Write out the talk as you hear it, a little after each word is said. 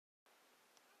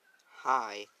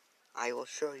Hi, I will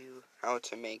show you how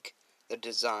to make the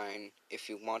design if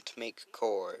you want to make a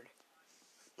chord,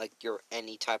 like your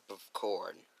any type of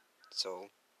chord. So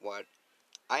what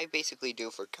I basically do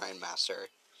for KindMaster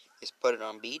is put it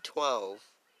on B12,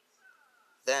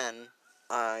 then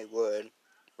I would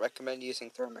recommend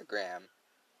using thermogram.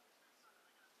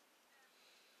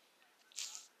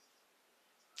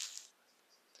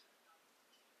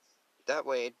 That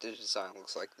way the design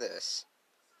looks like this.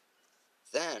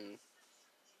 Then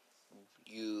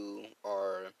you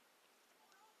are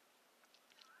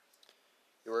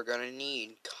going to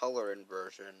need color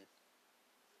inversion.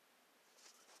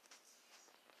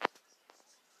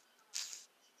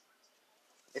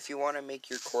 If you want to make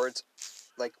your chords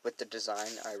like with the design,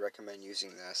 I recommend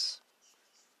using this.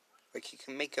 Like, you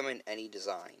can make them in any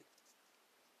design.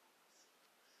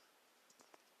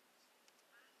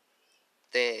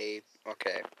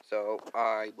 Okay, so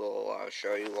I will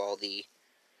show you all the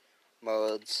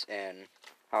modes and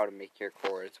how to make your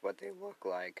chords, what they look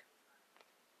like.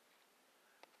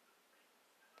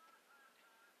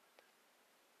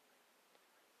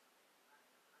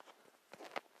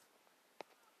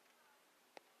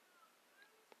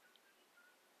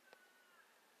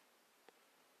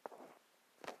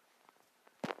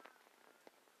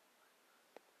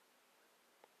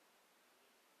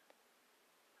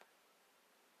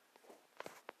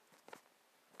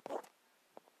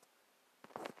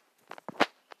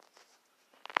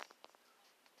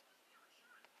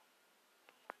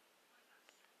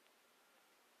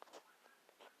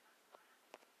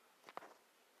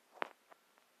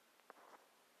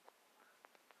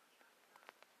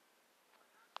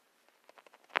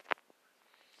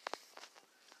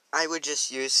 I would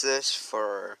just use this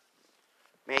for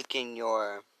making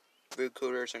your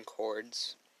vocoders and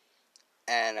chords,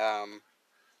 and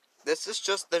this is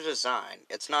just the design.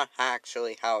 It's not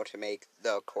actually how to make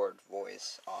the chord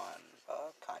voice on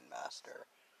KindMaster.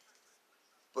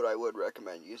 But I would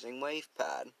recommend using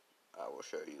WavePad. I will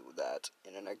show you that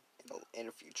in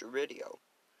a future video.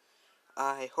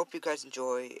 I hope you guys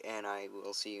enjoy, and I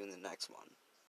will see you in the next one.